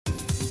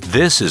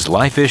This is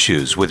Life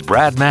Issues with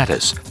Brad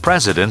Mattis,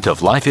 president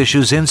of Life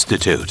Issues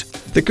Institute.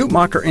 The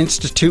Guttmacher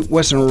Institute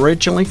was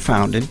originally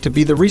founded to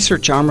be the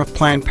research arm of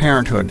Planned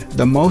Parenthood,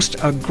 the most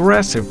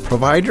aggressive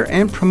provider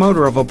and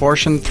promoter of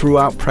abortion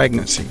throughout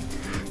pregnancy.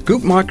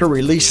 Guttmacher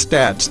released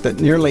stats that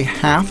nearly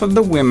half of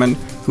the women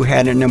who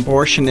had an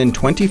abortion in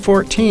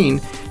 2014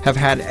 have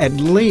had at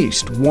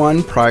least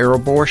one prior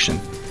abortion.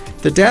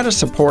 The data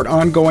support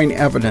ongoing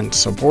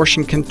evidence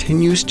abortion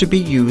continues to be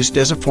used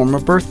as a form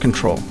of birth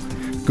control.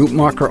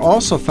 Guttmacher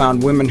also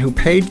found women who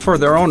paid for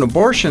their own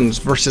abortions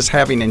versus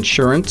having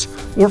insurance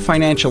or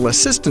financial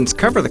assistance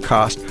cover the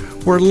cost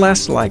were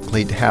less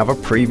likely to have a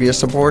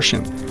previous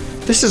abortion.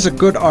 This is a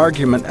good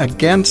argument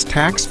against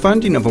tax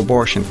funding of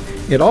abortion.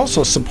 It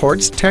also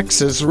supports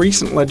Texas'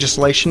 recent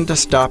legislation to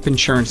stop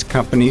insurance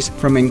companies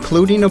from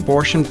including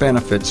abortion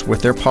benefits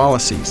with their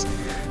policies.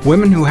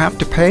 Women who have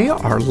to pay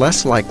are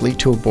less likely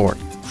to abort.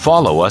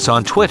 Follow us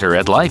on Twitter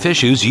at Life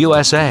Issues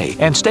USA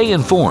and stay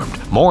informed,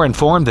 more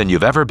informed than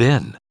you've ever been.